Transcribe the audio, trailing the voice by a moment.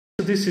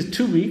This is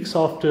 2 weeks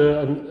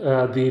after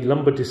the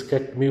lumbar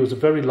discectomy. It was a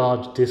very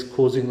large disc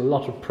causing a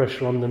lot of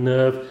pressure on the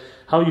nerve.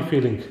 How are you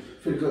feeling?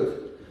 Feel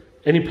good.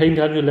 Any pain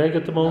down your leg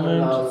at the moment?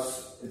 No,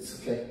 it's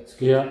okay. It's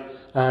good. Yeah.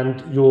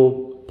 And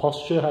your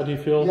posture, how do you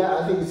feel? Yeah,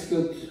 I think it's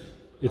good.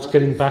 It's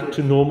getting back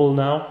to normal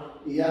now?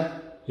 Yeah.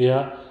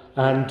 Yeah.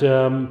 And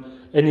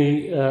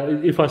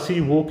if I see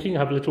you walking,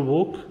 have a little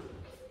walk.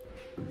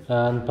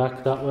 And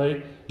back that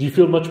way. Do you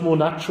feel much more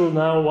natural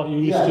now, what you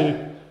used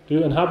to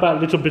do? And how about a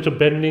little bit of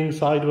bending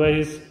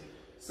sideways?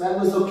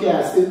 Sideways okay,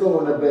 I still don't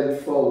want to bend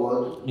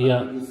forward.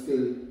 Yeah.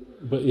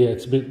 But yeah,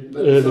 it's a bit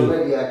early. It's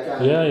already I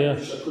can. Yeah.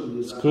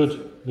 It's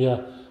good.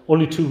 Yeah.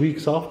 Only 2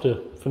 weeks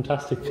after.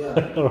 Fantastic.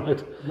 Yeah. All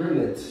right.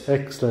 Brilliant.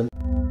 Excellent.